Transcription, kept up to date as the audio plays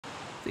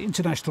The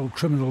International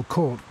Criminal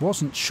Court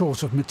wasn't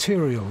short of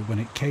material when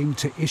it came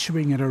to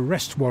issuing an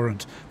arrest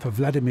warrant for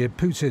Vladimir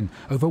Putin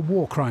over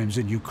war crimes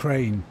in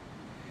Ukraine.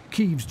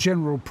 Kyiv's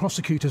General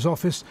Prosecutor's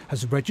Office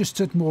has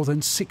registered more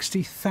than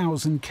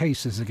 60,000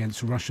 cases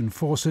against Russian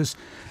forces,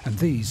 and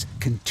these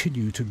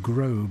continue to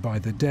grow by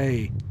the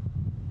day.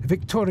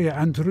 Victoria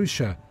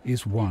Andrusha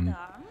is one.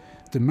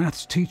 The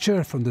maths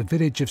teacher from the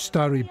village of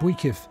Stary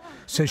Buikiv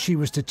says she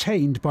was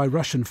detained by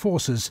Russian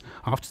forces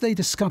after they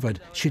discovered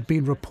she'd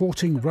been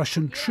reporting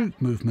Russian troop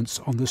movements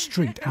on the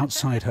street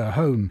outside her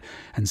home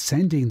and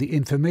sending the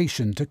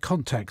information to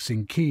contacts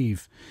in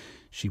Kyiv.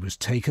 She was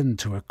taken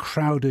to a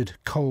crowded,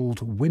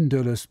 cold,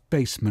 windowless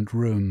basement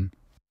room.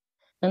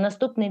 There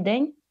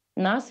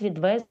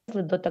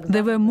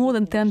were more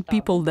than 10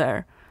 people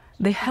there.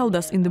 They held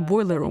us in the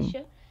boiler room.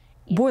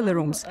 Boiler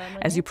rooms,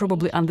 as you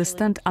probably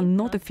understand, are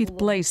not a fit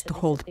place to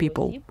hold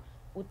people.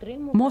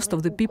 Most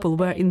of the people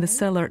were in the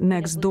cellar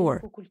next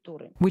door,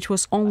 which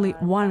was only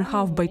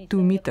 1.5 by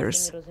 2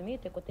 meters.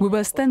 We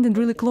were standing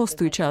really close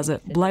to each other,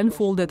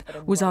 blindfolded,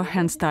 with our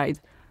hands tied.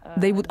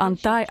 They would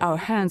untie our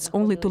hands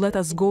only to let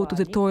us go to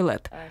the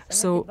toilet,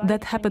 so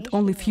that happened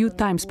only a few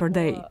times per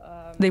day.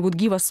 They would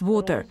give us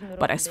water,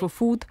 but as for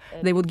food,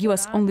 they would give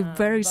us only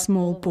very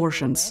small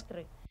portions.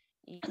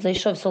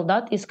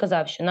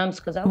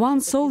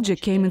 One soldier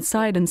came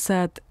inside and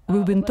said,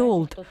 "We've been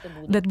told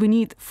that we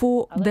need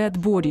 4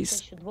 dead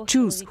bodies.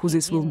 Choose who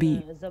this will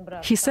be."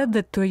 He said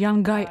that to a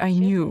young guy I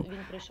knew,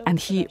 and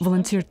he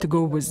volunteered to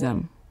go with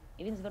them.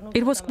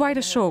 It was quite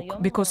a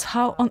shock, because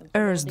how on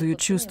earth do you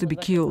choose to be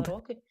killed?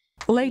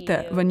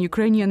 Later, when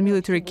Ukrainian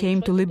military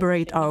came to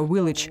liberate our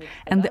village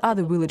and the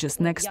other villages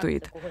next to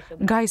it,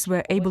 guys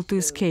were able to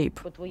escape.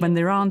 When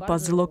they ran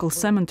past the local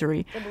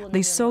cemetery,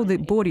 they saw the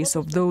bodies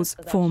of those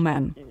 4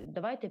 men.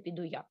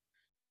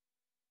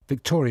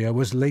 Victoria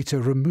was later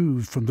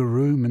removed from the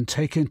room and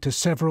taken to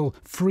several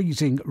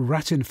freezing,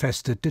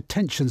 rat-infested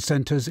detention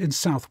centres in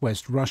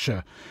southwest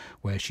Russia,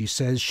 where she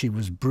says she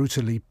was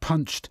brutally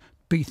punched,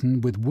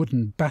 beaten with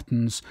wooden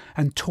batons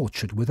and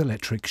tortured with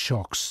electric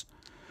shocks.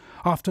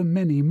 After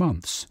many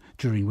months,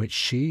 during which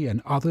she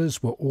and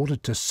others were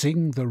ordered to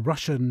sing the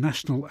Russian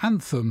national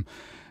anthem,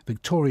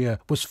 Victoria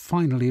was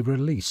finally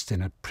released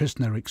in a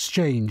prisoner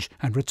exchange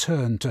and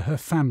returned to her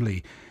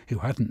family, who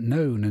hadn't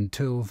known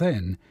until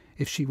then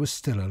if she was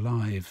still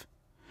alive.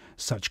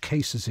 Such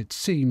cases, it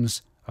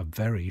seems, are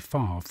very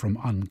far from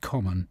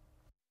uncommon.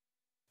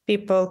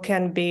 People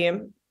can be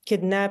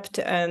kidnapped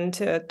and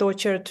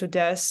tortured to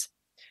death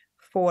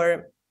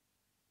for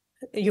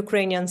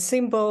Ukrainian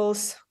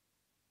symbols,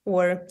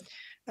 or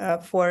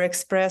for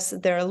express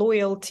their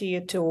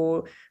loyalty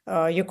to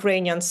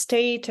Ukrainian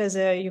state as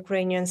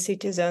Ukrainian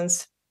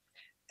citizens.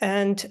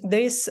 And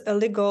this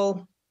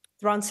illegal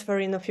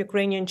transferring of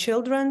Ukrainian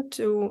children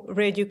to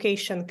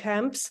re-education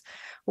camps,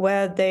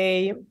 where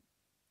they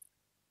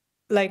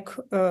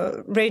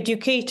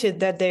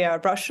re-educated that they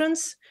are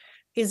Russians,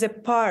 is a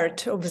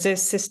part of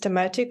this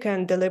systematic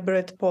and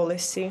deliberate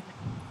policy.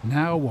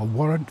 Now a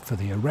warrant for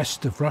the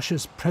arrest of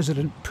Russia's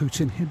President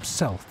Putin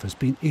himself has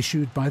been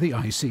issued by the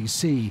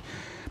ICC.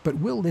 But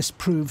will this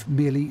prove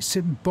merely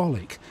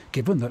symbolic,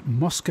 given that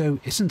Moscow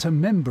isn't a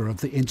member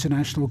of the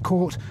International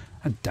Court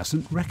and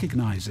doesn't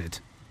recognise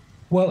it?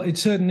 Well,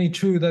 it's certainly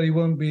true that he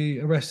won't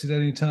be arrested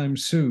anytime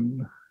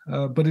soon,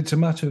 but it's a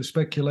matter of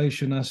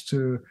speculation as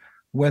to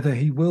whether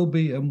he will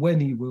be and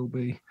when he will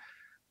be.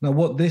 Now,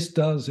 what this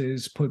does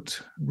is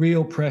put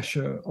real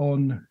pressure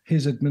on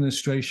his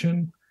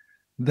administration.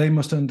 They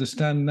must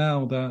understand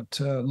now that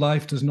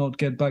life does not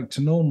get back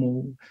to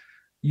normal.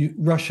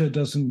 Russia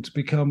doesn't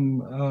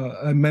become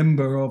a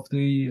member of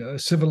the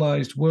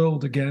civilized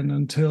world again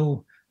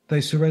until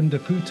they surrender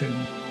Putin.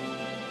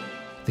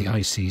 The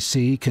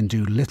ICC can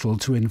do little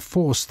to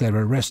enforce their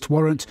arrest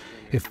warrant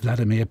if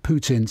Vladimir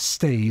Putin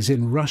stays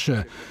in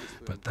Russia,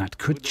 but that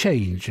could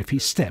change if he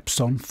steps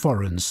on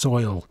foreign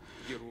soil.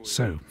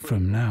 So,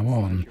 from now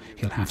on,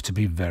 he'll have to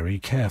be very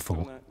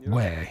careful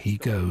where he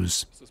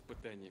goes.